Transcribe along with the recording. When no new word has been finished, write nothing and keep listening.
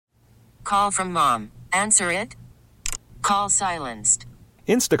Call from mom. Answer it. Call silenced.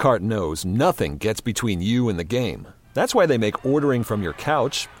 Instacart knows nothing gets between you and the game. That's why they make ordering from your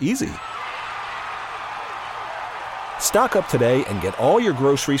couch easy. Stock up today and get all your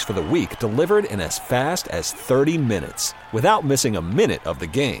groceries for the week delivered in as fast as 30 minutes without missing a minute of the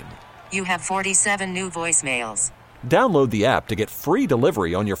game. You have 47 new voicemails. Download the app to get free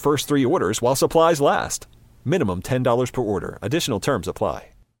delivery on your first 3 orders while supplies last. Minimum $10 per order. Additional terms apply.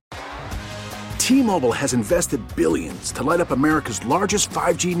 T-Mobile has invested billions to light up America's largest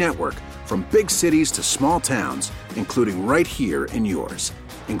 5G network, from big cities to small towns, including right here in yours.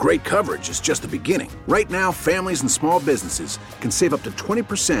 And great coverage is just the beginning. Right now, families and small businesses can save up to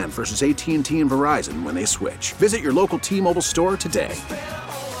 20% versus AT&T and Verizon when they switch. Visit your local T-Mobile store today.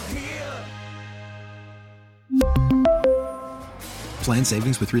 Plan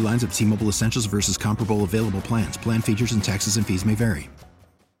savings with 3 lines of T-Mobile Essentials versus comparable available plans. Plan features and taxes and fees may vary.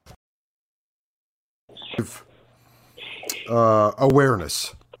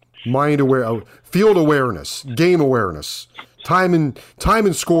 Awareness, field awareness, game awareness, time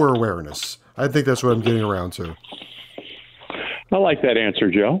and score awareness. I think that's what I'm getting around to. I like that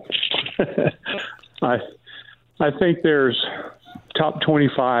answer, Joe. I think there's top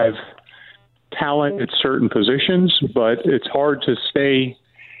 25 talent at certain positions, but it's hard to stay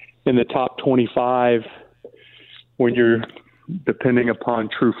in the top 25 when you're depending upon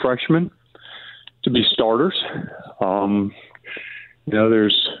true freshmen to be starters.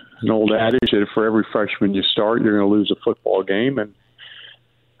 There's an old adage that for every freshman you start, you're going to lose a football game, and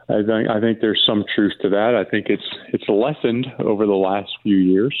I think there's some truth to that. I think it's lessened over the last few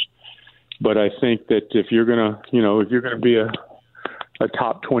years, but I think that if you're going to be a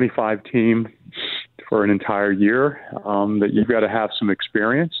top 25 team for an entire year, that you've got to have some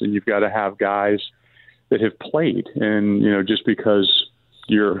experience and you've got to have guys that have played. And just because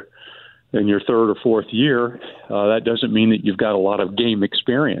you're in your 3rd or 4th year, that doesn't mean that you've got a lot of game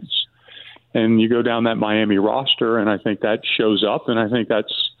experience. And you go down that Miami roster, and I think that shows up. And I think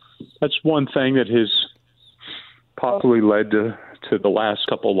that's one thing that has possibly led to the last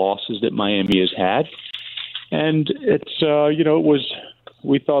couple losses that Miami has had. And it's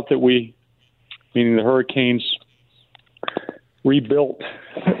we thought that meaning the Hurricanes, rebuilt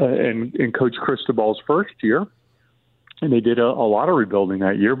in Coach Cristobal's first year, and they did a lot of rebuilding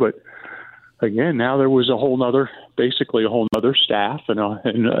that year, but again, now there was basically a whole nother staff and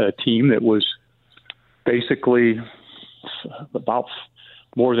a team that was basically about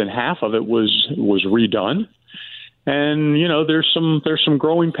more than half of it was redone. And there's some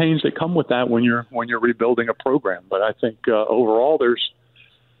growing pains that come with that when you're rebuilding a program. But I think overall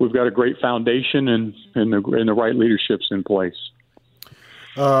we've got a great foundation and the right leadership's in place.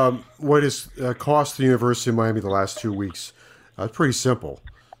 What has cost the University of Miami the last 2 weeks? It's pretty simple.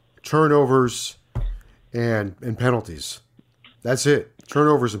 Turnovers and penalties. That's it.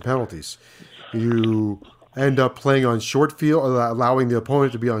 Turnovers and penalties. You end up playing on short field, allowing the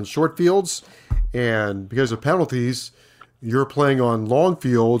opponent to be on short fields, and because of penalties, you're playing on long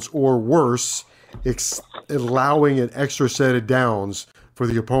fields, or worse, allowing an extra set of downs for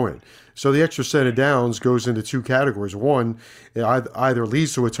the opponent. So the extra set of downs goes into 2 categories. One, it either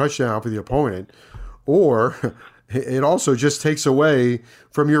leads to a touchdown for the opponent, or it also just takes away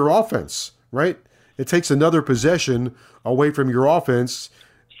from your offense, right? It takes another possession away from your offense,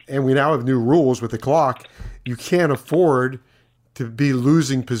 and we now have new rules with the clock. You can't afford to be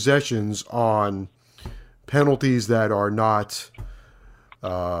losing possessions on penalties that are not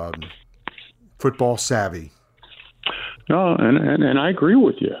football savvy. No, and I agree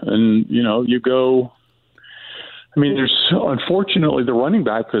with you. And, you go – there's unfortunately the running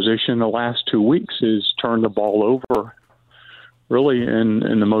back position the last 2 weeks has turned the ball over really in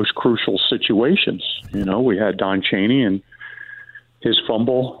the most crucial situations. We had Don Chaney and his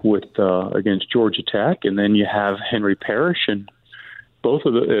fumble against Georgia Tech, and then you have Henry Parrish, and both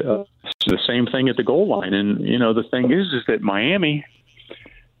of the same thing at the goal line. And, the thing is that Miami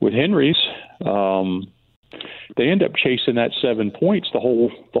with Henry's they end up chasing that 7 points the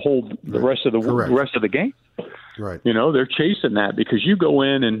rest of the game. Right. They're chasing that because you go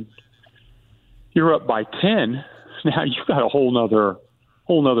in and you're up by 10. Now you've got a whole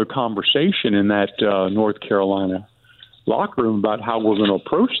nother conversation in that North Carolina locker room about how we're going to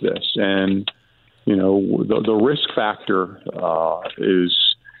approach this. And, the risk factor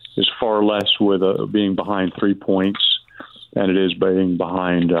is far less with being behind 3 points than it is being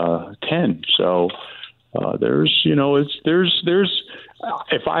behind 10. So there's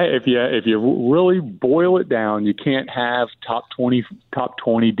if you really boil it down, you can't have top 20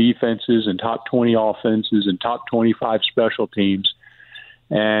 defenses and top 20 offenses and top 25 special teams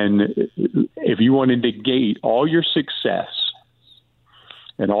And if you want to negate all your success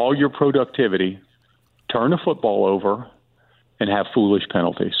and all your productivity, turn the football over and have foolish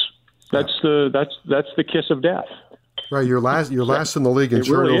penalties. That's the kiss of death. Right, you're last in the league in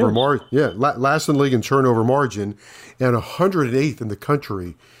turnover margin. Yeah, last in the league in turnover margin, and 108th in the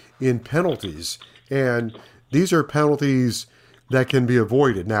country in penalties. And these are penalties that can be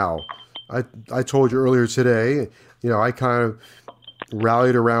avoided. Now, I told you earlier today, I kind of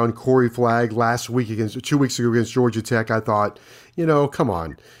rallied around Corey Flagg 2 weeks ago against Georgia Tech. I thought, come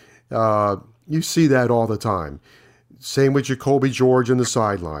on, you see that all the time. Same with Jacoby George on the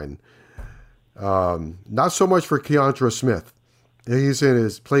sideline. Not so much for Keontra Smith. He's in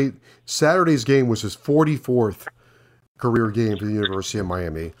his plate. Saturday's game was his 44th career game for the University of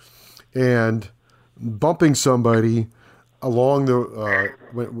Miami, and bumping somebody along the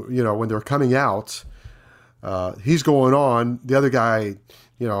when they're coming out, he's going on. The other guy,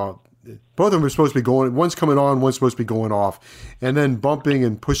 both of them are supposed to be going. One's coming on, one's supposed to be going off, and then bumping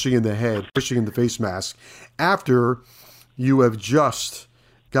and pushing in the head, pushing in the face mask. After you have just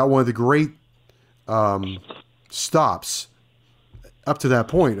got one of the great stops up to that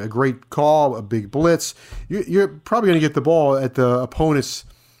point, a great call, a big blitz, you're probably going to get the ball at the opponent's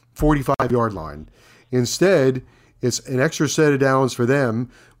 45-yard line. Instead, it's an extra set of downs for them.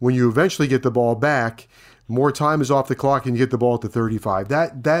 When you eventually get the ball back, more time is off the clock and you get the ball at the 35.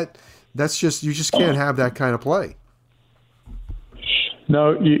 That's just, you just can't have that kind of play.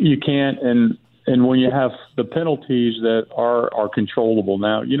 No, you can't. And when you have the penalties that are controllable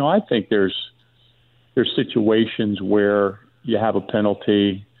now, I think there's situations where you have a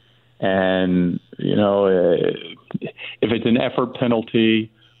penalty and, if it's an effort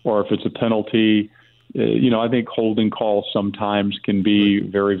penalty or if it's a penalty, I think holding calls sometimes can be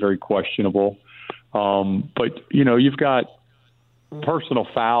very, very questionable. But, you've got personal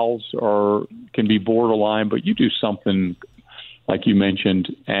fouls or can be borderline, but you do something like you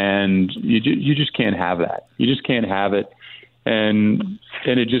mentioned, and you just can't have that. You just can't have it. And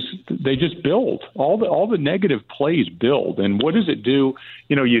they just build. All the negative plays build. And what does it do?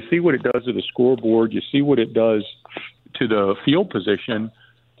 You see what it does to the scoreboard. You see what it does to the field position,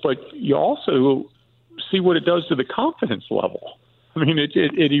 but you also see what it does to the confidence level. I mean, it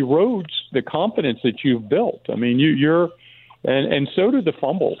erodes the confidence that you've built. I mean, and so do the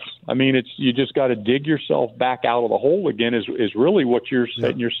fumbles. I mean, you just got to dig yourself back out of the hole again is really what you're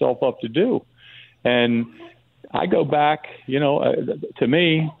setting yourself up to do. And I go back, to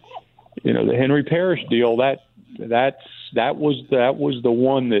me, the Henry Parrish deal, that was the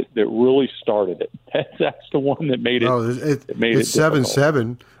one that really started it. That's the one that made it. It's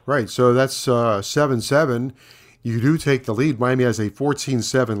 7-7, right? So that's 7-7. You do take the lead. Miami has a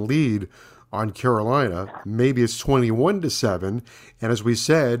 14-7 lead on Carolina. Maybe it's 21-7. And as we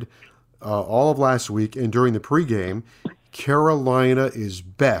said all of last week and during the pregame, Carolina is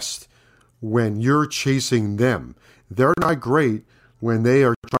best when you're chasing them. They're not great when they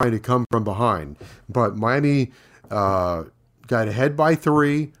are trying to come from behind. But Miami got ahead by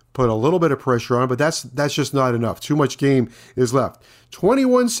 3, put a little bit of pressure on, but that's just not enough. Too much game is left.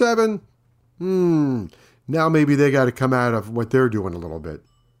 21-7, now maybe they got to come out of what they're doing a little bit.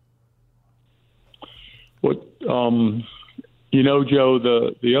 What Joe,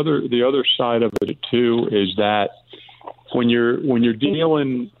 the other side of it too is that when you're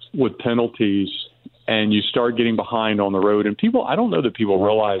dealing with penalties and you start getting behind on the road, and I don't know that people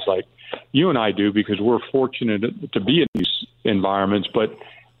realize, like you and I do, because we're fortunate to be in these environments, but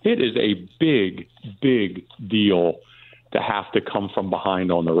it is a big, big deal to have to come from behind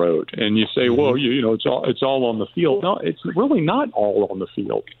on the road. And you say, well, it's all on the field. No, it's really not all on the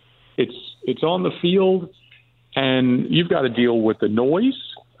field. It's on the field, and you've got to deal with the noise.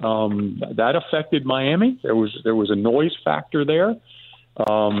 That affected Miami. There was a noise factor there.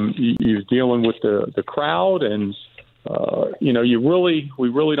 You're dealing with the crowd, and we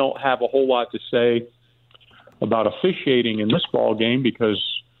really don't have a whole lot to say about officiating in this ball game because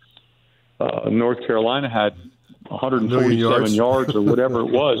North Carolina had 147 yards or whatever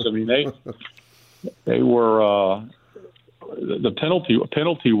it was. I mean, they were the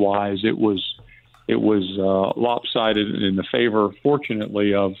penalty wise, it was lopsided in the favor,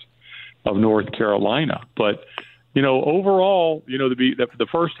 fortunately, of North Carolina. But overall, the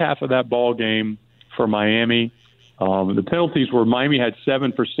first half of that ball game for Miami, the penalties were Miami had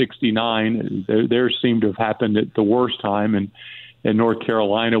 7 for 69. Theirs seemed to have happened at the worst time, and North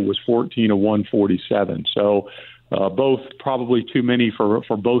Carolina was 14 of 147. So both probably too many for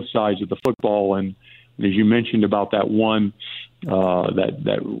both sides of the football. And as you mentioned about that one,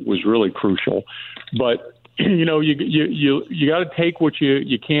 that was really crucial. But you got to take what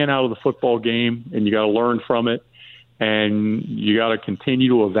you can out of the football game, and you got to learn from it, and you got to continue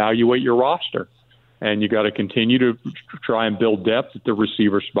to evaluate your roster, and you got to continue to try and build depth at the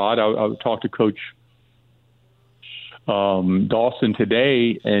receiver spot. I talked to Coach Dawson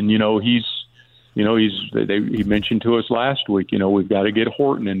today, and he mentioned to us last week, we've got to get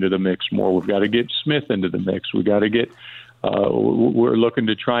Horton into the mix more. We've got to get Smith into the mix. We've got to get we're looking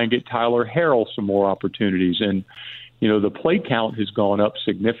to try and get Tyler Harrell some more opportunities. And, the play count has gone up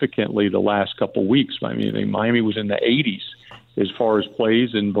significantly the last couple of weeks. I mean, Miami was in the 80s as far as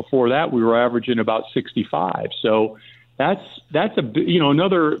plays, and before that we were averaging about 65. So that's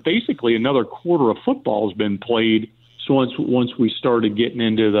another quarter of football has been played. So once we started getting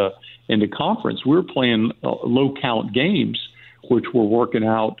into conference, we were playing low count games, which were working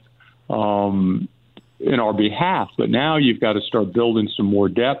out in our behalf. But now you've got to start building some more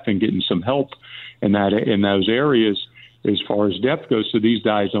depth and getting some help in those areas as far as depth goes, so these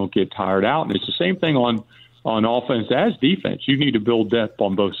guys don't get tired out. And it's the same thing on offense as defense. You need to build depth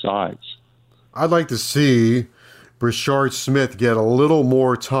on both sides. I'd like to see Brashard Smith get a little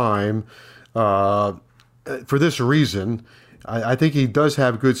more time for this reason. I think he does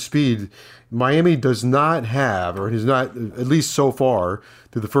have good speed. Miami does not have, or has not, at least so far,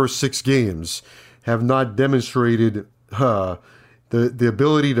 through the first 6 games, have not demonstrated the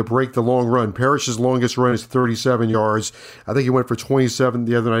ability to break the long run. Parrish's longest run is 37 yards. I think he went for 27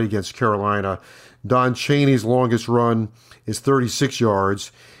 the other night against Carolina. Don Chaney's longest run is 36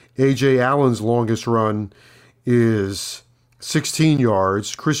 yards. A.J. Allen's longest run is 16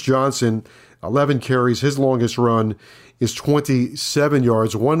 yards. Chris Johnson, 11 carries. His longest run is 27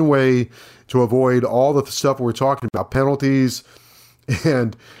 yards. One way to avoid all the stuff we're talking about, penalties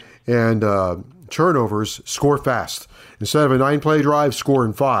and turnovers, score fast. Instead of a 9-play drive, score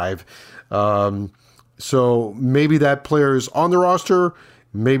in 5. So maybe that player is on the roster.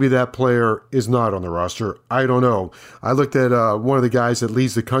 Maybe that player is not on the roster. I don't know. I looked at one of the guys that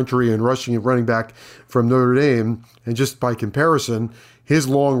leads the country in rushing and running back from Notre Dame, and just by comparison, his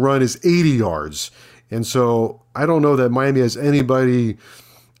long run is 80 yards. And so I don't know that Miami has anybody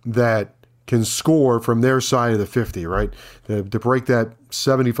that can score from their side of the 50, right? To break that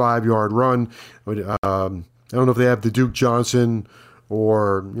 75-yard run. I don't know if they have the Duke Johnson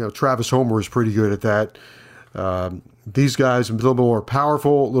or, Travis Homer is pretty good at that. These guys are a little more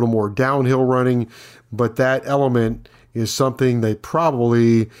powerful, a little more downhill running, but that element is something they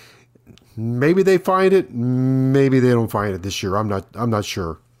probably, maybe they find it, maybe they don't find it this year. I'm not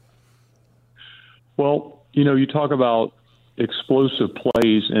sure. Well, you talk about explosive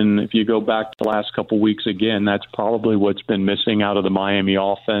plays, and if you go back to the last couple of weeks again, that's probably what's been missing out of the Miami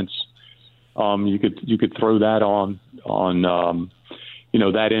offense. You could throw that on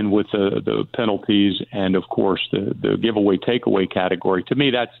that in with the penalties and, of course, the giveaway takeaway category. To me,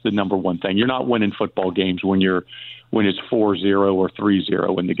 that's the number one thing. You're not winning football games when it's 4-0 or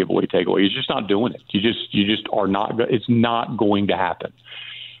 3-0 in the giveaway takeaway. You're just not doing it. You just are not. It's not going to happen.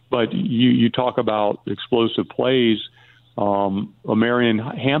 But you talk about explosive plays. Marion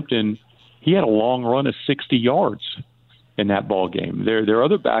Hampton, he had a long run of 60 yards in that ball game. Their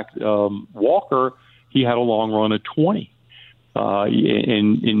other back, Walker, he had a long run of 20.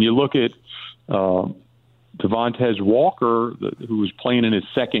 And you look at Devontae Walker, who was playing in his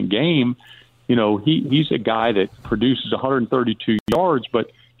second game. He's a guy that produces 132 yards,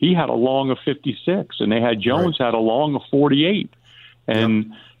 but he had a long of 56, and they had Jones had a long of 48, and.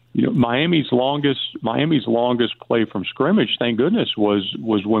 Yep. Miami's longest play from scrimmage, thank goodness, was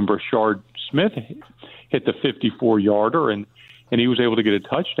when Brashard Smith hit the 54-yarder, and he was able to get a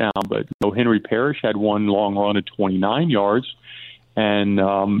touchdown. But Henry Parrish had one long run at 29 yards, and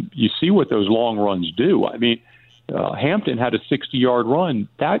you see what those long runs do. I mean, Hampton had a 60-yard run.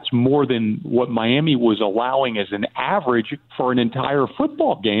 That's more than what Miami was allowing as an average for an entire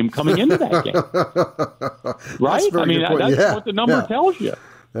football game coming into that game. Right? That's what the number tells you.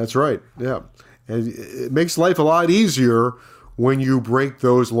 That's right. Yeah. And it makes life a lot easier when you break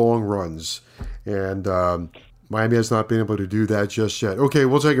those long runs. And Miami has not been able to do that just yet. Okay,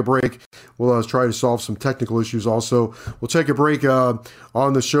 we'll take a break. We'll try to solve some technical issues also. We'll take a break on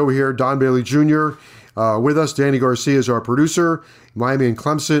the show here. Don Bailey Jr. With us. Danny Garcia is our producer. Miami and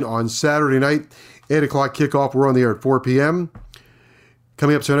Clemson on Saturday night. 8 o'clock kickoff. We're on the air at 4 p.m.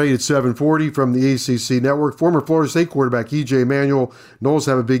 Coming up tonight at 7:40 from the ACC Network, former Florida State quarterback E.J. Manuel. Noles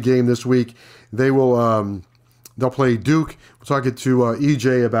have a big game this week. They'll play Duke. We'll talk to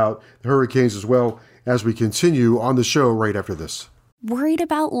E.J. about the Hurricanes as well as we continue on the show right after this. Worried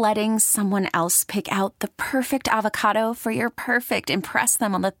about letting someone else pick out the perfect avocado for your perfect impress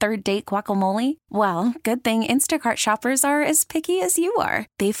them on the third date guacamole? Well, good thing Instacart shoppers are as picky as you are.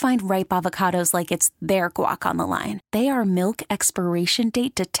 They find ripe avocados like it's their guac on the line. They are milk expiration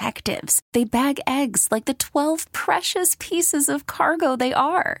date detectives. They bag eggs like the 12 precious pieces of cargo they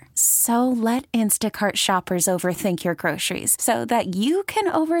are. So let Instacart shoppers overthink your groceries so that you can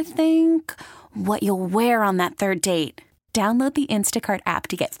overthink what you'll wear on that third date. Download the Instacart app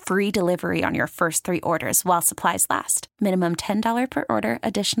to get free delivery on your first 3 orders while supplies last. Minimum $10 per order.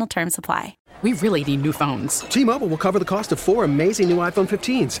 Additional terms apply. We really need new phones. T-Mobile will cover the cost of 4 amazing new iPhone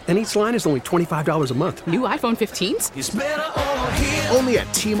 15s, and each line is only $25 a month. New iPhone 15s? It's better over here. Only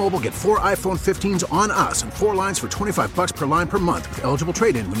at T-Mobile, get 4 iPhone 15s on us and 4 lines for $25 per line per month with eligible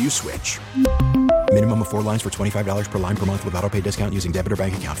trade-in when you switch. Minimum of 4 lines for $25 per line per month with autopay discount using debit or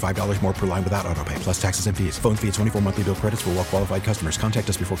bank account. $5 more per line without autopay, plus taxes and fees. Phone fee at 24 monthly bill credits for well-qualified customers. Contact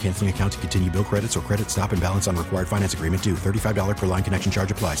us before canceling account to continue bill credits or credit stop and balance on required finance agreement due. $35 per line connection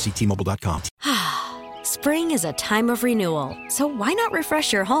charge applies. See T-Mobile.com. Spring is a time of renewal, so why not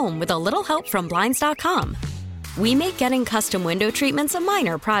refresh your home with a little help from Blinds.com? We make getting custom window treatments a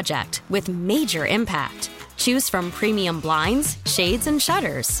minor project with major impact. Choose from premium blinds, shades, and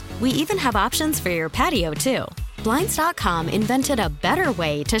shutters. We even have options for your patio, too. Blinds.com invented a better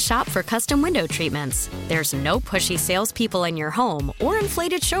way to shop for custom window treatments. There's no pushy salespeople in your home or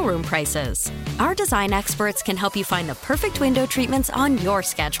inflated showroom prices. Our design experts can help you find the perfect window treatments on your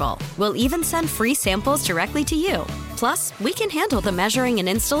schedule. We'll even send free samples directly to you. Plus, we can handle the measuring and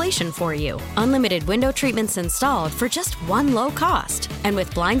installation for you. Unlimited window treatments installed for just one low cost. And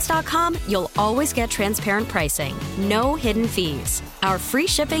with Blinds.com, you'll always get transparent pricing. No hidden fees. Our free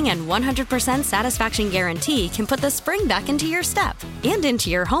shipping and 100% satisfaction guarantee can put the spring back into your step and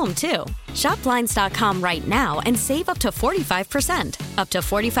into your home, too. Shop Blinds.com right now and save up to 45%. Up to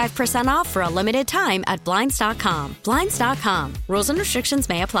 45% off for a limited time at Blinds.com. Blinds.com. Rules and restrictions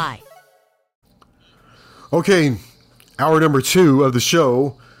may apply. Okay, hour number 2 of the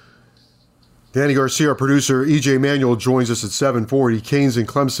show. Danny Garcia, our producer, EJ Manuel joins us at 7:40. Canes and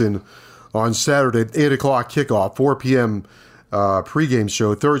Clemson on Saturday, 8 o'clock kickoff, 4 p.m. Pregame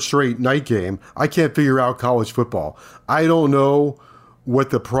show, third straight night game. I can't figure out college football. I don't know what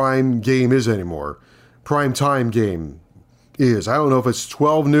the prime game is anymore. Prime time game is. I don't know if it's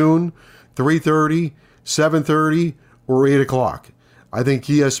 12 noon, 3:30, 7:30, or 8 o'clock. I think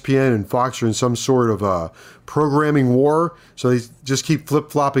ESPN and Fox are in some sort of programming war, so they just keep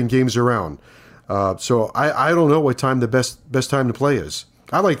flip-flopping games around. So I don't know what time the best time to play is.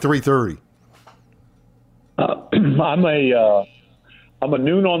 I like 3:30. I'm a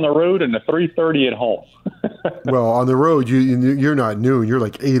noon on the road and a 3:30 at home. Well, on the road you're not noon. You're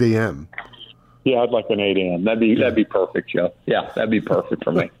like 8 a.m. Yeah, I'd like an 8 a.m. That'd be perfect, Joe. Yeah, that'd be perfect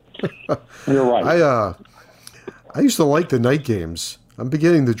for me. You're right. I used to like the night games. I'm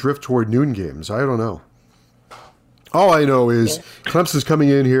beginning to drift toward noon games. I don't know. All I know is Clemson's coming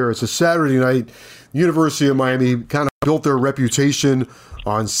in here. It's a Saturday night. University of Miami kind of built their reputation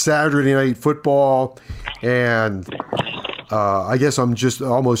on Saturday night football, and I guess I'm just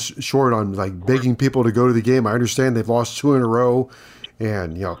almost short on like begging people to go to the game. I understand they've lost 2 in a row,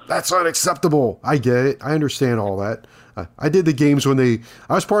 and that's unacceptable. I get it. I understand all that. I did the games when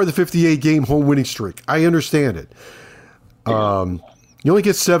I was part of the 58 game home winning streak. I understand it. You only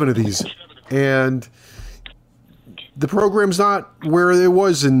get 7 of these, and the program's not where it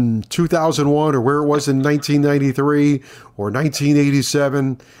was in 2001 or where it was in 1993 or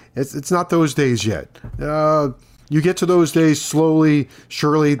 1987. It's not those days yet. You get to those days slowly,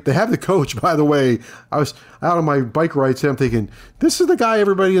 surely. They have the coach, by the way. I was out on my bike ride today. I'm thinking, this is the guy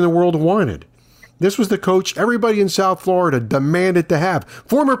everybody in the world wanted. This was the coach everybody in South Florida demanded to have.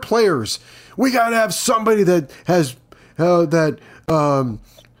 Former players. We got to have somebody that has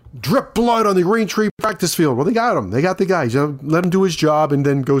drip blood on the Green Tree practice field. Well, they got him. They got the guy. Let him do his job and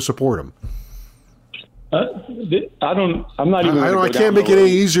then go support him. I can't make it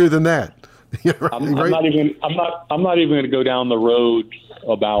any easier than that. I'm not even going to go down the road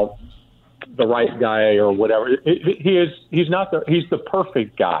about the right guy or whatever. He's the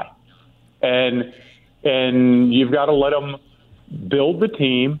perfect guy, and you've got to let him build the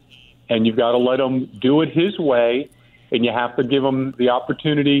team, and you've got to let him do it his way, and you have to give him the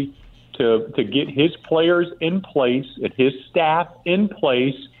opportunity to get his players in place and his staff in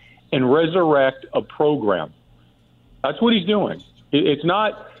place and resurrect a program. That's what he's doing.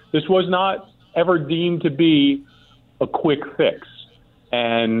 This was not ever deemed to be a quick fix.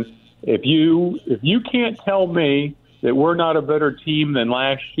 And if you can't tell me that we're not a better team than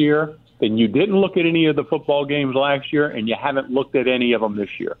last year, then you didn't look at any of the football games last year, and you haven't looked at any of them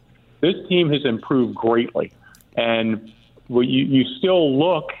this year. This team has improved greatly. And you still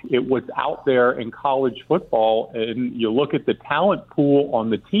look at what's out there in college football, and you look at the talent pool on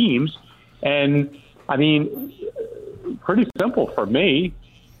the teams, and, I mean, pretty simple for me.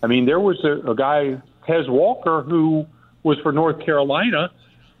 I mean, there was a guy, Tez Walker, who was for North Carolina.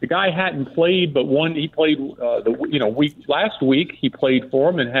 The guy hadn't played, but he played last week. He played for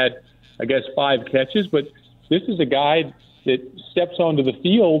him and had, I guess, 5 catches. But this is a guy that steps onto the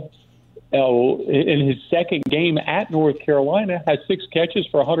field in his second game at North Carolina, has 6 catches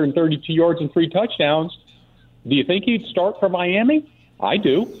for 132 yards and 3 touchdowns. Do you think he'd start for Miami? I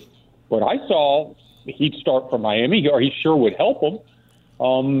do. What I saw, he'd start for Miami, or he sure would help them.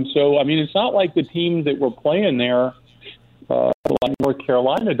 So, I mean, it's not like the teams that were playing there, like North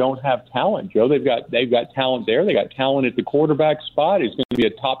Carolina, don't have talent, Joe. They've got talent there. They got talent at the quarterback spot. He's going to be a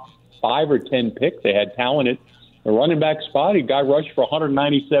top 5 or 10 pick. They had talent at the running back spot. A guy rushed for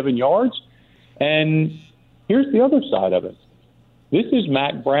 197 yards. And here's the other side of it. This is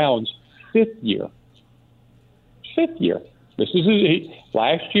Mac Brown's 5th year. 5th year.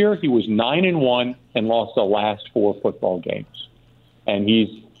 Last year he was 9-1 and lost the last 4 football games. And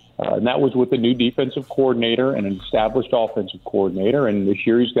and that was with a new defensive coordinator and an established offensive coordinator. And this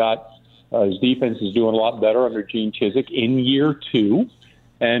year he's got his defense is doing a lot better under Gene Chizik in year 2.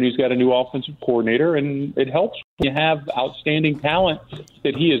 And he's got a new offensive coordinator, and it helps when you have outstanding talent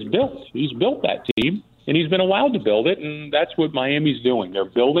that he has built. He's built that team, and he's been allowed to build it, and that's what Miami's doing. They're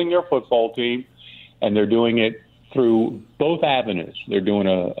building their football team, and they're doing it through both avenues. They're doing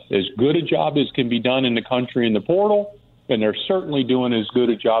as good a job as can be done in the country in the portal, and they're certainly doing as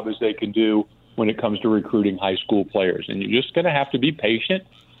good a job as they can do when it comes to recruiting high school players. And you're just going to have to be patient,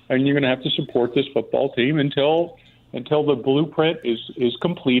 and you're going to have to support this football team until the blueprint is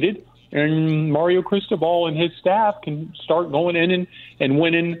completed and Mario Cristobal and his staff can start going in and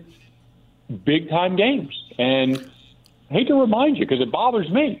winning big-time games. And I hate to remind you, because it bothers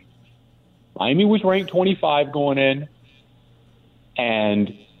me, Miami was ranked 25 going in,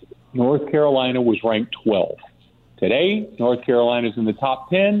 and North Carolina was ranked 12. Today, North Carolina's in the top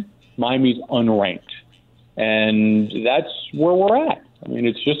 10, Miami's unranked. And that's where we're at. I mean,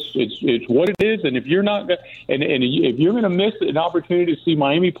 it's what it is, and if you're not if you're going to miss an opportunity to see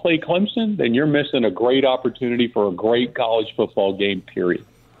Miami play Clemson, then you're missing a great opportunity for a great college football game. Period.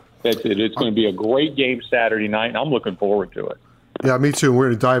 That's it. It's going to be a great game Saturday night, and I'm looking forward to it. Yeah, me too. We're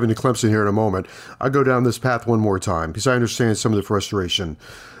going to dive into Clemson here in a moment. I'll go down this path one more time because I understand some of the frustration.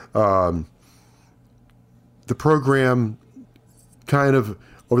 The program kind of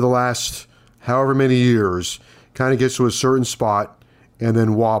over the last however many years kind of gets to a certain spot and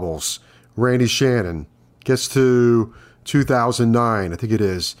then wobbles. Randy Shannon gets to 2009, I think it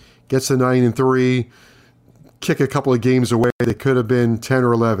is, gets to 9-3, kick a couple of games away that could have been 10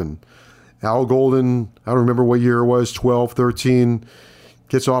 or 11. Al Golden, I don't remember what year it was, 12, 13,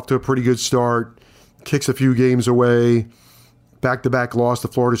 gets off to a pretty good start, kicks a few games away, back-to-back loss to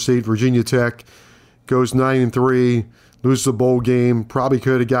Florida State, Virginia Tech, goes 9-3, loses the bowl game, probably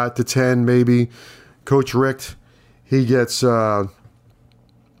could have got to 10 maybe. Coach Richt, he gets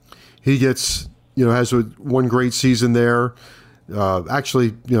has one great season there.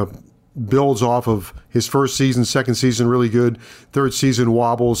 Actually, builds off of his first season, second season really good, third season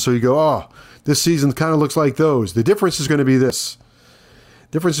wobbles. So you go, oh, this season kind of looks like those. The difference is going to be this.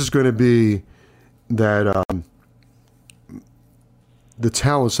 Difference is going to be that the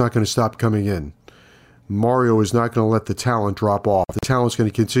talent's not going to stop coming in. Mario is not going to let the talent drop off. The talent's going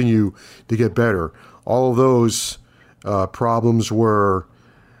to continue to get better. All of those problems were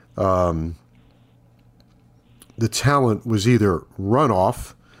the talent was either run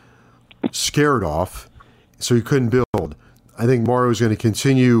off, scared off, so he couldn't build. I think Mario's going to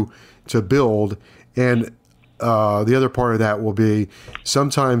continue to build, and the other part of that will be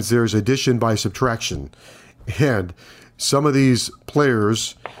sometimes there's addition by subtraction. And some of these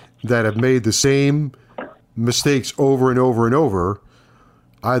players that have made the same mistakes over and over and over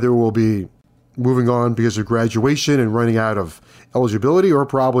either will be moving on because of graduation and running out of eligibility, or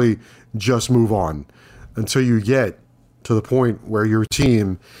probably just move on until you get to the point where your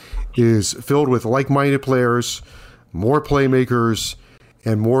team is filled with like-minded players, more playmakers,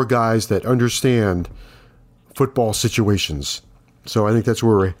 and more guys that understand football situations. So I think that's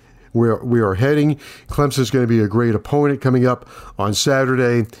where we are heading. Clemson's going to be a great opponent coming up on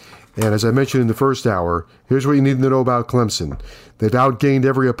Saturday. And as I mentioned in the first hour, here's what you need to know about Clemson. They've outgained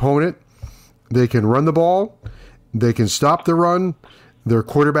every opponent. They can run the ball. They can stop the run. Their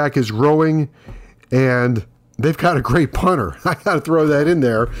quarterback is growing. And they've got a great punter. I got to throw that in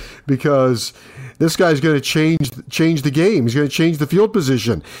there because this guy's going to change the game. He's going to change the field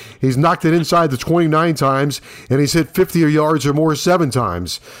position. He's knocked it inside the 29 times, and he's hit 50 yards or more 7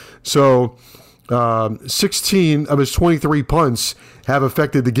 times. So 16 of his 23 punts have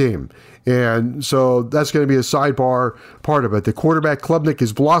affected the game. And so that's going to be a sidebar part of it. The quarterback, Klubnik,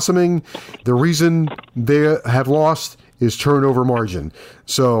 is blossoming. The reason they have lost is turnover margin.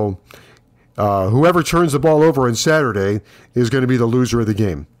 So whoever turns the ball over on Saturday is going to be the loser of the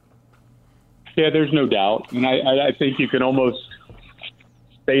game. Yeah, there's no doubt. And I think you can almost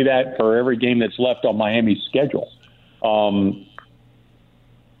say that for every game that's left on Miami's schedule.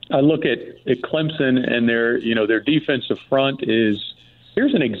 I look at Clemson and their defensive front is.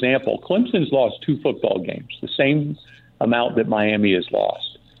 Here's an example. Clemson's lost 2 football games, the same amount that Miami has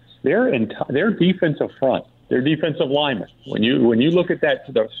lost. Their defensive front, their defensive linemen, when you look at that,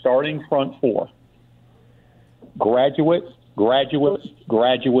 the starting front 4, graduate.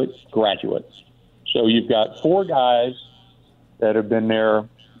 So you've got 4 guys that have been there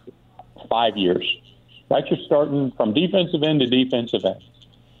 5 years. That's your starting from defensive end to defensive end.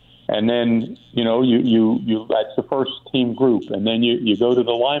 And then, you that's the first team group. And then you go to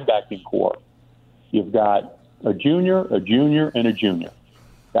the linebacking core. You've got a junior, and a junior.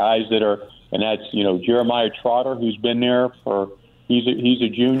 Guys that are, and that's, Jeremiah Trotter, who's been there he's a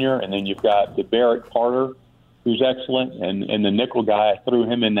junior. And then you've got the Barrett Carter, who's excellent. And the nickel guy, I threw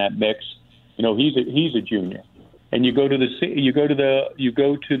him in that mix. He's a junior. And you go to the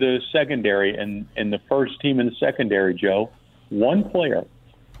secondary and the first team in the secondary, Joe, one player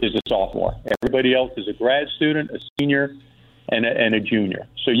is a sophomore. Everybody else is a grad student, a senior, and a junior.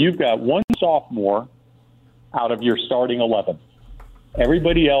 So you've got one sophomore out of your starting 11.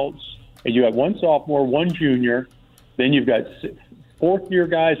 Everybody else, and you have one sophomore, one junior, then you've got 4th-year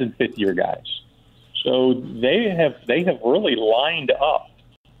guys and 5th-year guys. So they have really lined up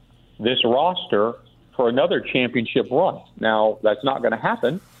this roster for another championship run. Now, that's not going to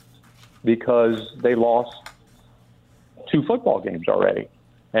happen because they lost 2 football games already.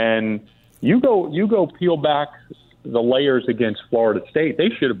 And you go peel back the layers against Florida State. They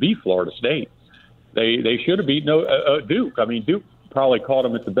should have beat Florida State. They should have beat Duke. I mean, Duke probably caught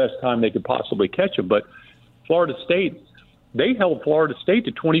them at the best time they could possibly catch them. But Florida State, they held Florida State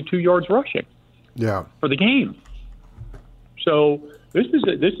to 22 yards rushing. Yeah. For the game. So this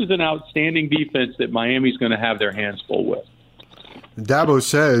is an outstanding defense that Miami's going to have their hands full with. Dabo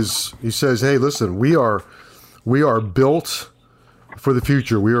says, hey, listen, we are built for the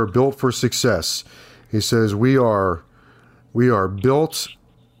future. We are built for success. He says we are built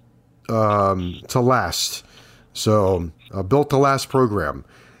to last. So a built to last program.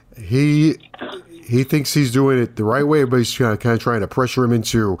 He thinks he's doing it the right way, but he's kind of trying to pressure him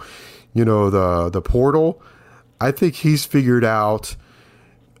into, the portal. I think he's figured out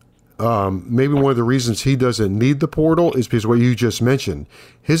maybe one of the reasons he doesn't need the portal is because what you just mentioned.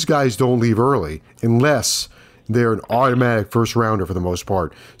 His guys don't leave early unless they're an automatic first rounder for the most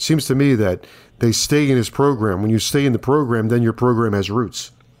part. Seems to me that they stay in his program. When you stay in the program, then your program has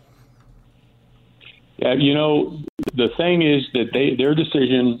roots. Yeah, the thing is that their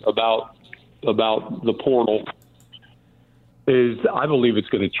decision about the portal is, I believe it's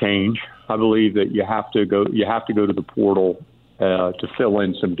going to change. I believe that you have to go to the portal to fill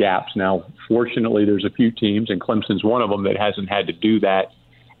in some gaps. Now, fortunately, there's a few teams, and Clemson's one of them, that hasn't had to do that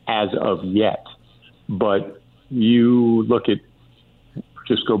as of yet. But you look at,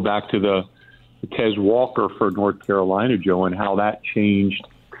 just go back to the Tez Walker for North Carolina, Joe, and how that changed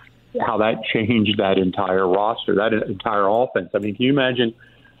that entire roster, that entire offense. I mean, can you imagine,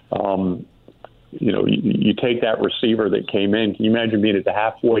 you take that receiver that came in, can you imagine being at the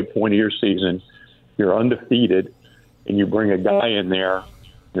halfway point of your season, you're undefeated, and you bring a guy in there,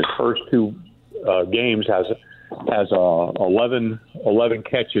 his first 2 games has 11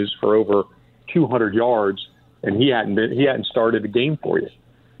 catches for over 200 yards, and he hadn't started a game for you,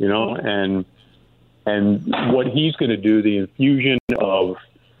 and what he's going to do, the infusion of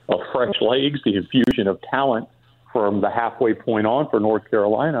fresh legs, the infusion of talent from the halfway point on for North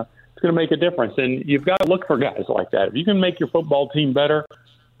Carolina, it's going to make a difference. And you've got to look for guys like that. If you can make your football team better,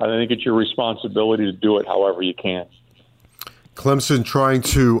 I think it's your responsibility to do it however you can. Clemson trying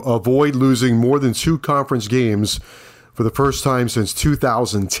to avoid losing more than 2 conference games for the first time since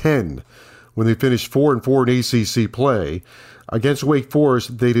 2010. When they finished 4-4 in ACC play. Against Wake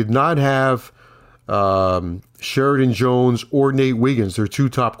Forest, they did not have Sheridan Jones or Nate Wiggins, their 2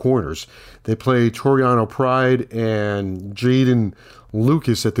 top corners. They played Toriano Pride and Jaden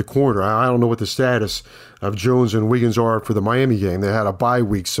Lucas at the corner. I don't know what the status of Jones and Wiggins are for the Miami game. They had a bye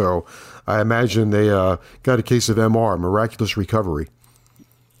week, so I imagine they got a case of MR, miraculous recovery.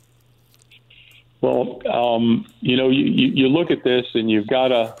 Well, you look at this, and you got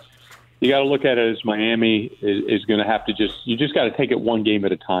to look at it as Miami is going to have to you just got to take it one game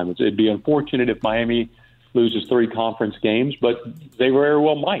at a time. It'd be unfortunate if Miami loses 3 conference games, but they very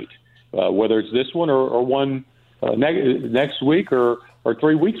well might, whether it's this one or one next week or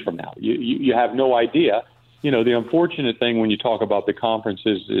 3 weeks from now. You have no idea. The unfortunate thing when you talk about the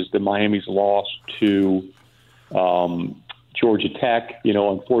conferences is that Miami's loss to Georgia Tech,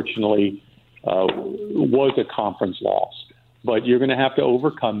 unfortunately, was a conference loss. But you're going to have to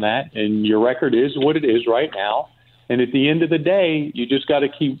overcome that, and your record is what it is right now. And at the end of the day, you just got to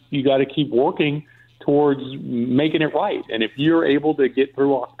keep working towards making it right. And if you're able to get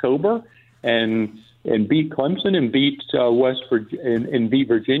through October and beat Clemson and beat beat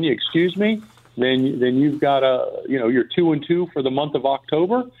Virginia, then you've got you're 2-2 for the month of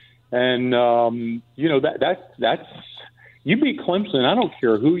October, and that's you beat Clemson. I don't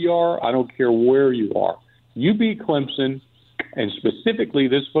care who you are. I don't care where you are. You beat Clemson, and specifically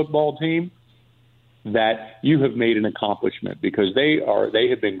this football team, that you have made an accomplishment, because they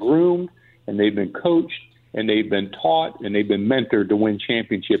have been groomed and they've been coached and they've been taught and they've been mentored to win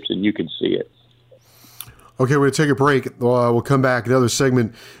championships, and you can see it. Okay, we're going to take a break. We'll come back, another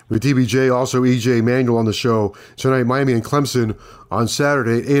segment with DBJ, also EJ Manuel on the show. Tonight, Miami and Clemson on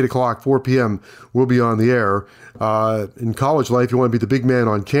Saturday, 8 o'clock, 4 p.m. We'll be on the air. In college life, you want to be the big man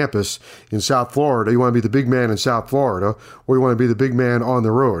on campus in South Florida. You want to be the big man in South Florida, or you want to be the big man on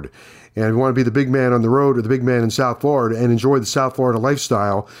the road. And if you want to be the big man on the road or the big man in South Florida and enjoy the South Florida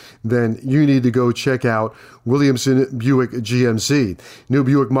lifestyle, then you need to go check out Williamson Buick GMC. New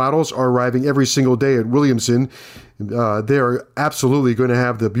Buick models are arriving every single day at Williamson. They are absolutely going to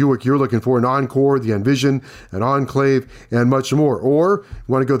have the Buick you're looking for, an Encore, the Envision, an Enclave, and much more. Or you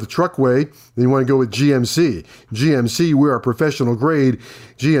want to go the truck way, then you want to go with GMC. GMC, we are professional grade.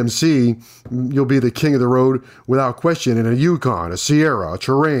 GMC, you'll be the king of the road without question in a Yukon, a Sierra, a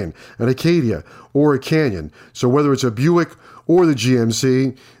Terrain, an Acadia, or a Canyon. So whether it's a Buick or the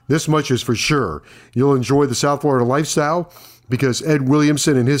GMC, this much is for sure. You'll enjoy the South Florida lifestyle, because Ed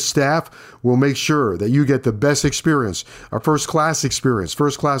Williamson and his staff will make sure that you get the best experience, a first-class experience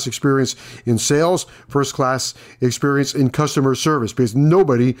in sales, first-class experience in customer service, because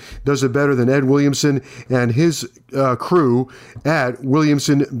nobody does it better than Ed Williamson and his crew at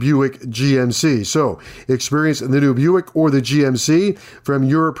Williamson Buick GMC. So experience the new Buick or the GMC from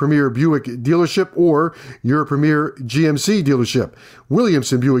your premier Buick dealership or your premier GMC dealership.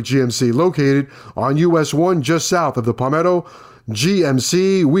 Williamson Buick GMC, located on US 1 just south of the Palmetto.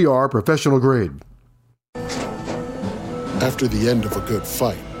 GMC, we are professional grade. After the end of a good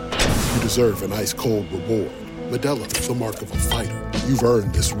fight, you deserve an ice-cold reward. Modelo, the mark of a fighter. You've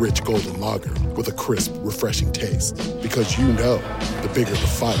earned this rich golden lager with a crisp, refreshing taste. Because you know, the bigger the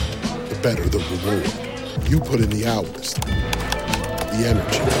fight, the better the reward. You put in the hours, the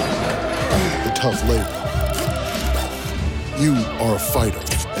energy, the tough labor. You are a fighter,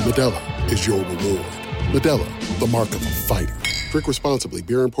 and Modelo is your reward. Modelo, the mark of a fighter. Drink responsibly.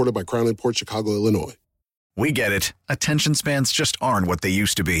 Beer imported by Crown Imports, Chicago, Illinois. We get it. Attention spans just aren't what they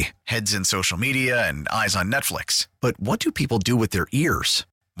used to be. Heads in social media and eyes on Netflix. But what do people do with their ears?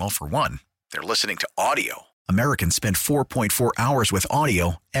 Well, for one, they're listening to audio. Americans spend 4.4 hours with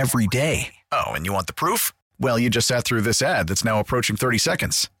audio every day. Oh, and you want the proof? Well, you just sat through this ad that's now approaching 30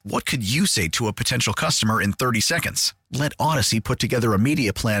 seconds. What could you say to a potential customer in 30 seconds? Let Odyssey put together a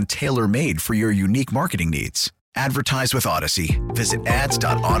media plan tailor-made for your unique marketing needs. Advertise with Odyssey. Visit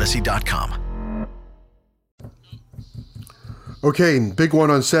ads.odyssey.com. Okay, big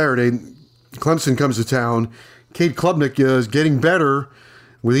one on Saturday. Clemson comes to town. Cade Klubnik is getting better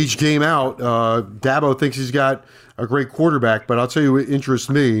with each game out. Dabo thinks he's got a great quarterback, but I'll tell you what interests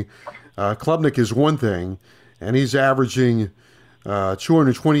me. Klubnik is one thing, and he's averaging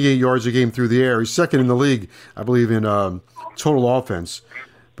 228 yards a game through the air. He's second in the league, I believe, in total offense.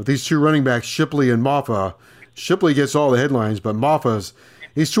 But these two running backs, Shipley and Maffa, Shipley gets all the headlines, but Maffa's,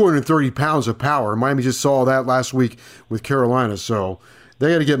 he's 230 pounds of power. Miami just saw that last week with Carolina, so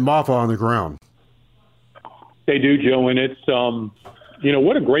they got to get Maffa on the ground. They do, Joe, and it's,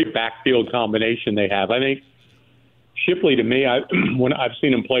 what a great backfield combination they have. I think Shipley, to me, when I've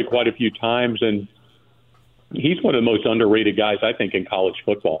seen him play quite a few times, and he's one of the most underrated guys, I think, in college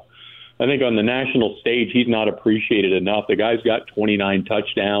football. I think on the national stage, he's not appreciated enough. The guy's got 29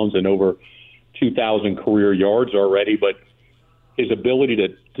 touchdowns and over 2,000 career yards already, but his ability to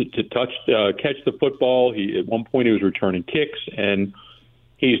catch the football, at one point he was returning kicks, and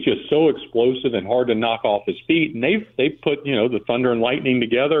he's just so explosive and hard to knock off his feet. And they've put the Thunder and Lightning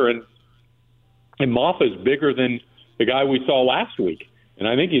together, and And Moffa's bigger than the guy we saw last week. And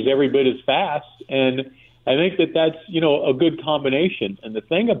I think he's every bit as fast. And I think that's, a good combination. And the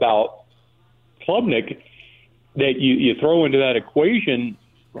thing about Klubnik that you throw into that equation,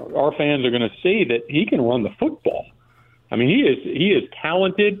 our fans are going to see that he can run the football. I mean, he is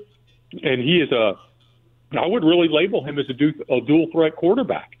talented, and he is I would really label him as a dual threat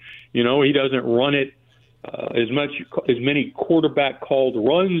quarterback. He doesn't run it as many quarterback called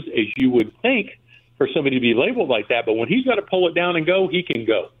runs as you would think for somebody to be labeled like that. But when he's got to pull it down and go, he can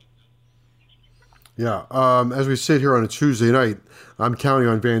go. Yeah. As we sit here on a Tuesday night, I'm counting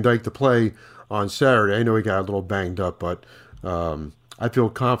on Van Dyke to play on Saturday. I know he got a little banged up, but I feel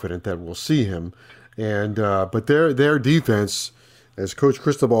confident that we'll see him. And but their defense, as Coach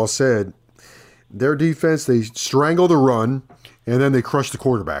Cristobal said, their defense, they strangle the run, and then they crush the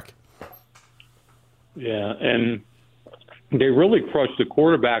quarterback. Yeah, and they really crushed the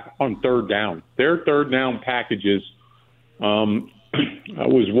quarterback on third down. Their third down packages, I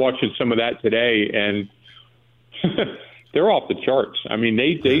was watching some of that today, and they're off the charts. I mean,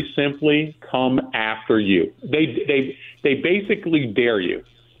 they simply come after you. They basically dare you.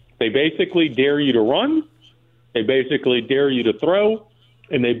 They basically dare you to run. They basically dare you to throw.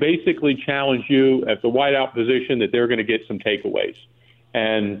 And they basically challenge you at the wideout position that they're going to get some takeaways.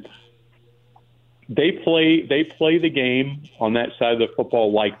 And they play the game on that side of the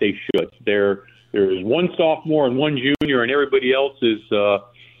football like they should. There's one sophomore and one junior, and everybody else is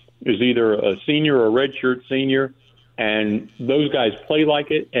either a senior or a redshirt senior. And those guys play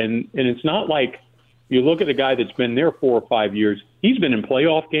like it. And it's not like you look at a guy that's been there 4 or 5 years. He's been in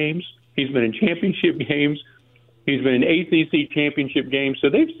playoff games. He's been in championship games. He's been in ACC championship games. So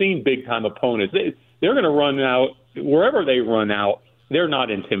they've seen big-time opponents. They're going to run out. Wherever they run out, they're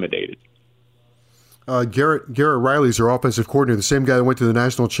not intimidated. Garrett Riley's our offensive coordinator, the same guy that went to the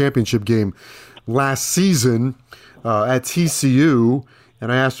national championship game last season at TCU.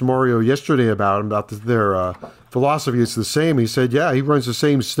 And I asked Mario yesterday about their philosophy. It's the same. He said, yeah, he runs the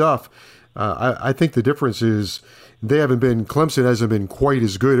same stuff. I think the difference is Clemson hasn't been quite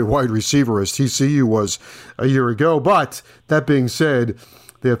as good at wide receiver as TCU was a year ago. But that being said,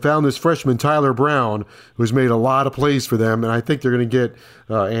 they have found this freshman, Tyler Brown, who's made a lot of plays for them. And I think they're going to get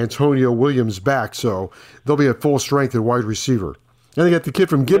Antonio Williams back. So they'll be at full strength at wide receiver. And they got the kid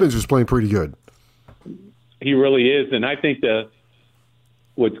from Gibbons who's playing pretty good. He really is. And I think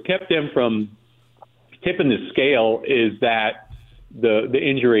what's kept them from tipping the scale is that the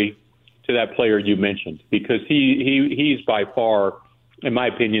injury to that player you mentioned, because he's by far, in my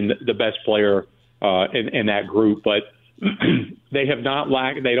opinion, the best player in that group. But they don't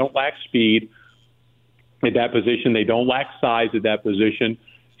lack speed at that position. They don't lack size at that position.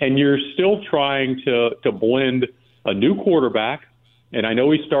 And you're still trying to blend a new quarterback. And I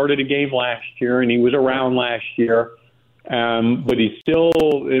know he started a game last year and he was around last year. But he's still,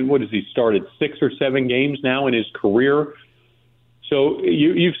 he started 6 or 7 games now in his career. So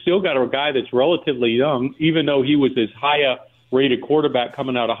you've still got a guy that's relatively young, even though he was as high a rated quarterback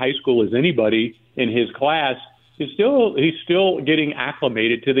coming out of high school as anybody in his class. He's still getting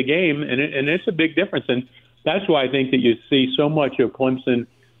acclimated to the game, and it's a big difference. And that's why I think that you see so much of Clemson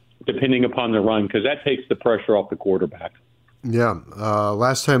depending upon the run, because that takes the pressure off the quarterback. Yeah.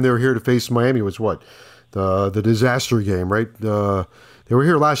 Last time they were here to face Miami was what? The disaster game, right? They were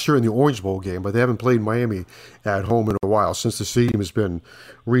here last year in the Orange Bowl game, but they haven't played Miami at home in a while since the stadium has been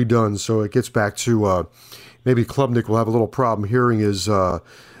redone. So it gets back to maybe Klubnik will have a little problem hearing his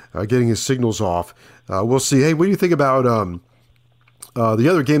getting his signals off. We'll see. Hey, what do you think about the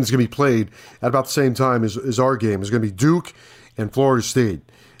other game that's going to be played at about the same time as our game? Is going to be Duke and Florida State.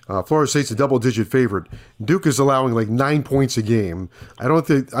 Florida State's a double-digit favorite. Duke is allowing like 9 points a game. I don't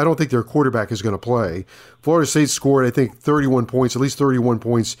think their quarterback is going to play. Florida State scored, I think, 31 points, at least 31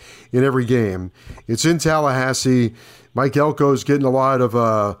 points in every game. It's in Tallahassee. Mike Elko's getting a lot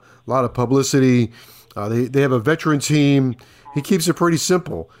of publicity. They have a veteran team. He keeps it pretty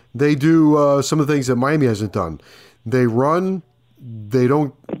simple. They do some of the things that Miami hasn't done. They run. They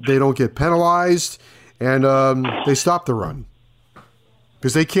don't get penalized, and they stop the run.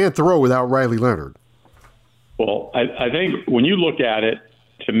 Because they can't throw without Riley Leonard. Well, I think when you look at it,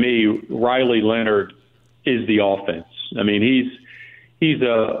 to me, Riley Leonard is the offense. I mean, he's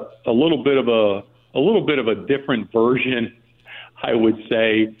a little bit of a different version, I would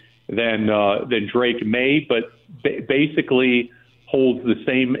say, than Drake May, but basically holds the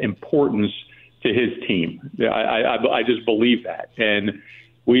same importance to his team. I just believe that, and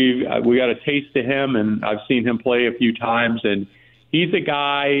we got a taste of him, and I've seen him play a few times, and he's a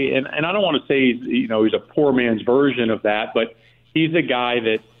guy, and I don't want to say he's a poor man's version of that, but he's a guy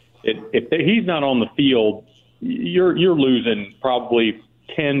that if he's not on the field, you're losing probably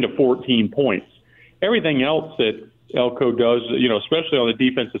 10 to 14 points. Everything else that Elko does, especially on the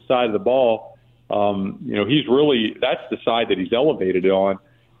defensive side of the ball, he's really, that's the side that he's elevated on.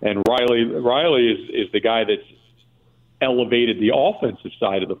 And Riley is the guy that's elevated the offensive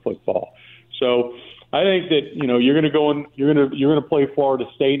side of the football. So I think that you're going to go and you're going to play Florida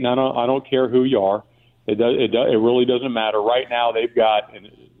State, and I don't care who you are. It really doesn't matter. Right now they've got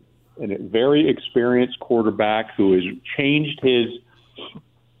a very experienced quarterback who has changed his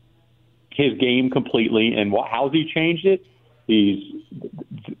game completely. And how's he changed it? He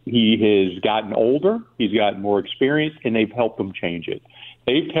has gotten older, he's gotten more experience, and they've helped him change it.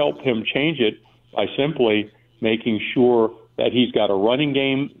 They've helped him change it by simply making sure that he's got a running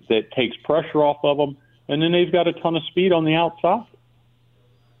game that takes pressure off of him, and then they've got a ton of speed on the outside.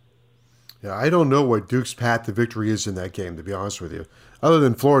 Yeah, I don't know what Duke's path to victory is in that game, to be honest with you, other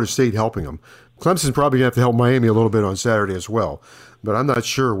than Florida State helping them. Clemson's probably going to have to help Miami a little bit on Saturday as well, but I'm not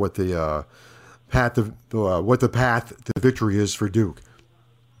sure what the path to victory is for Duke.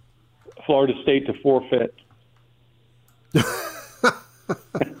 Florida State to forfeit.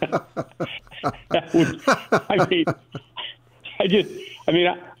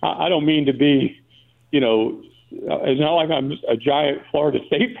 I don't mean to be, it's not like I'm a giant Florida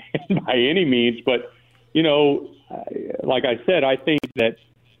State fan by any means, but, like I said, I think that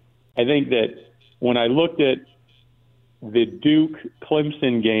when I looked at the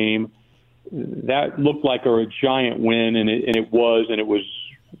Duke-Clemson game, that looked like a giant win, and it was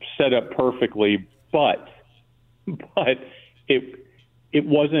set up perfectly, but it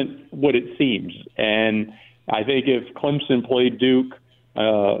wasn't what it seems. And I think if Clemson played Duke,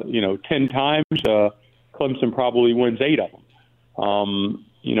 10 times, Clemson probably wins 8 of them.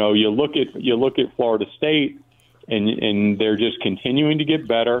 You look at Florida State, and they're just continuing to get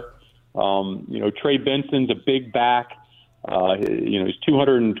better. Trey Benson's a big back. He's a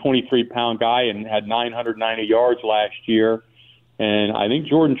 223-pound guy and had 990 yards last year. And I think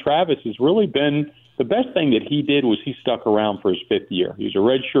Jordan Travis has really been the best thing that he did was he stuck around for his 5th year. He's a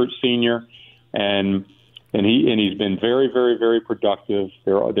redshirt senior, and he's been very, very, very productive.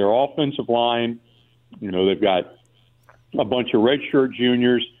 Their offensive line, they've got a bunch of redshirt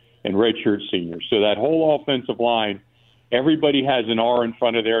juniors and redshirt seniors. So that whole offensive line, everybody has an R in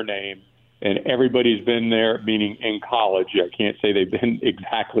front of their name, and everybody's been there, meaning in college. I can't say they've been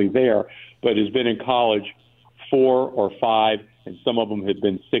exactly there, but has been in college 4 or 5, and some of them have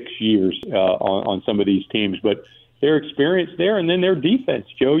been 6 years on some of these teams. But their experience there, and then their defense,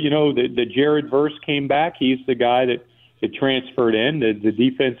 Joe, the Jared Verse came back. He's the guy that transferred in, the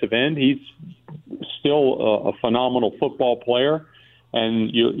defensive end. He's still a phenomenal football player.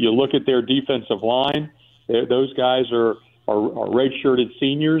 And you look at their defensive line, those guys are redshirted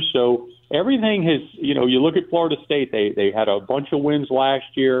seniors. So everything has, you look at Florida State, they had a bunch of wins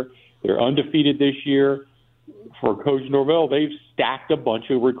last year. They're undefeated this year. For Coach Norvell, they've stacked a bunch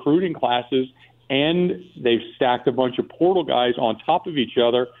of recruiting classes, and they've stacked a bunch of portal guys on top of each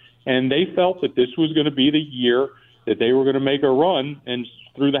other, and they felt that this was going to be the year that they were going to make a run, and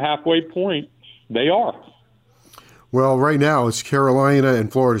through the halfway point, they are. Well, right now it's Carolina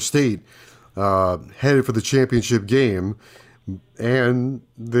and Florida State headed for the championship game, and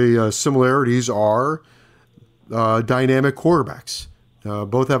the similarities are dynamic quarterbacks.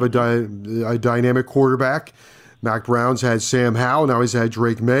 Both have a dynamic quarterback. Mac Brown's had Sam Howell. Now he's had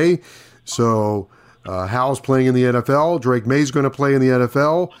Drake May. So Howell's playing in the NFL. Drake May's going to play in the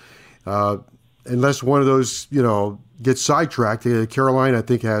NFL. Unless one of those, gets sidetracked. Carolina, I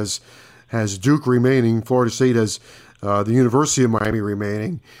think, has Duke remaining. Florida State has the University of Miami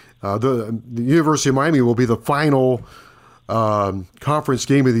remaining. The University of Miami will be the final conference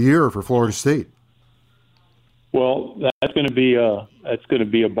game of the year for Florida State. Well, that's going to be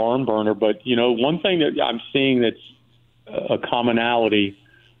a barn burner. But one thing that I'm seeing that's a commonality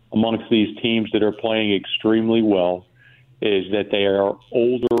amongst these teams that are playing extremely well is that they are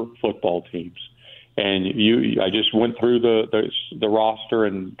older football teams. And I just went through the roster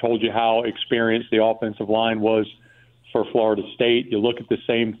and told you how experienced the offensive line was for Florida State. You look at the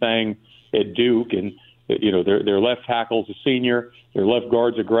same thing at Duke, and their left tackle's a senior, their left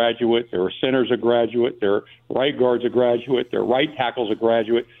guard's a graduate, their center's a graduate, their right guard's a graduate, their right tackle's a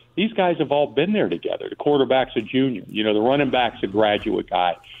graduate. These guys have all been there together. The quarterback's a junior. The running back's a graduate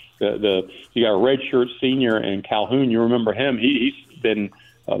guy. You got a redshirt senior in Calhoun. You remember him? He's been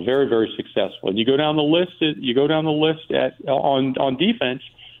very, very successful. And you go down the list. On defense.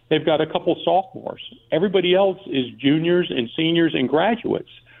 They've got a couple sophomores. Everybody else is juniors and seniors and graduates.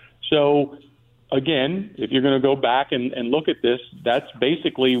 So again, if you're going to go back and look at this, that's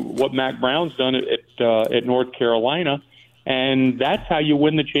basically what Mac Brown's done at North Carolina, and that's how you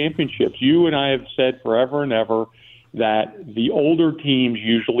win the championships. You and I have said forever and ever that the older teams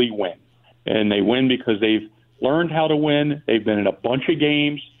usually win, and they win because they've learned how to win. They've been in a bunch of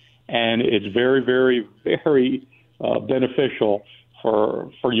games, and it's very, very, very beneficial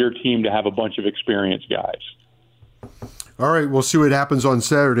for your team to have a bunch of experienced guys. All right, we'll see what happens on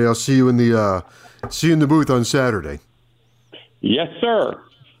Saturday. I'll see you in the booth on Saturday. Yes, sir.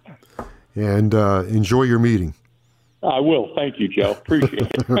 And enjoy your meeting. I will. Thank you, Joe.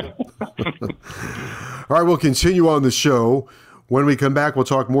 Appreciate it. All right, we'll continue on the show. When we come back, we'll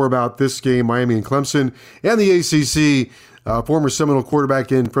talk more about this game, Miami and Clemson, and the ACC. Former Seminole quarterback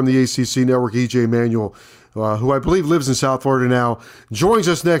from the ACC Network, E.J. Manuel, who I believe lives in South Florida now, joins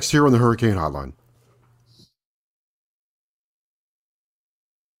us next here on the Hurricane Hotline.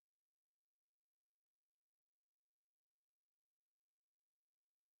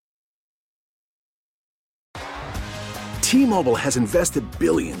 T-Mobile has invested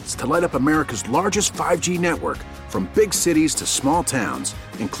billions to light up America's largest 5G network, from big cities to small towns,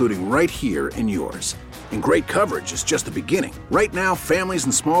 including right here in yours. And great coverage is just the beginning. Right now, families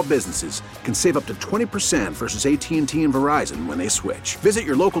and small businesses can save up to 20% versus AT&T and Verizon when they switch. Visit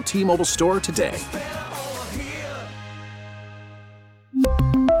your local T-Mobile store today.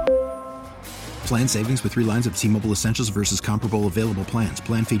 Plan savings with 3 lines of T-Mobile Essentials versus comparable available plans.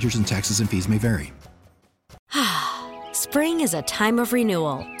 Plan features and taxes and fees may vary. Spring is a time of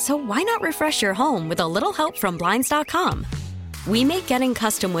renewal, so why not refresh your home with a little help from Blinds.com? We make getting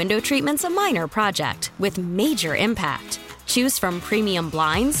custom window treatments a minor project with major impact. Choose from premium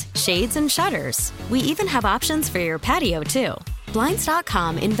blinds, shades, and shutters. We even have options for your patio, too.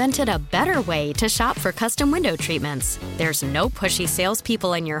 Blinds.com invented a better way to shop for custom window treatments. There's no pushy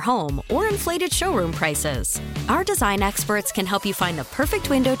salespeople in your home or inflated showroom prices. Our design experts can help you find the perfect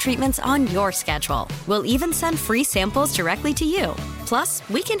window treatments on your schedule. We'll even send free samples directly to you. Plus,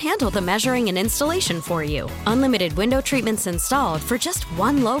 we can handle the measuring and installation for you. Unlimited window treatments installed for just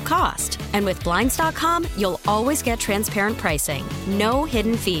one low cost. And with Blinds.com, you'll always get transparent pricing. No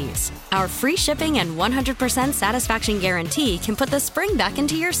hidden fees. Our free shipping and 100% satisfaction guarantee can put the spring back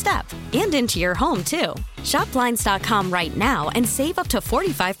into your step and into your home, too. Shop Blinds.com right now and save up to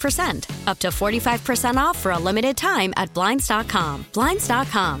 45%. Up to 45% off for a limited time at Blinds.com.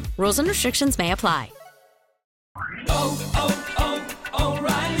 Blinds.com. Rules and restrictions may apply.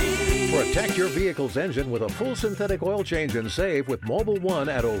 Protect your vehicle's engine with a full synthetic oil change and save with Mobil 1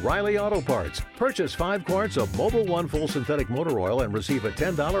 at O'Reilly Auto Parts. Purchase 5 quarts of Mobil 1 full synthetic motor oil and receive a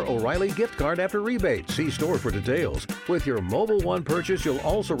 $10 O'Reilly gift card after rebate. See store for details. With your Mobil 1 purchase, you'll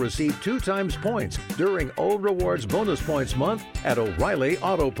also receive 2 times points during Old Rewards Bonus Points Month at O'Reilly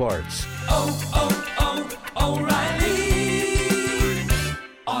Auto Parts. O'Reilly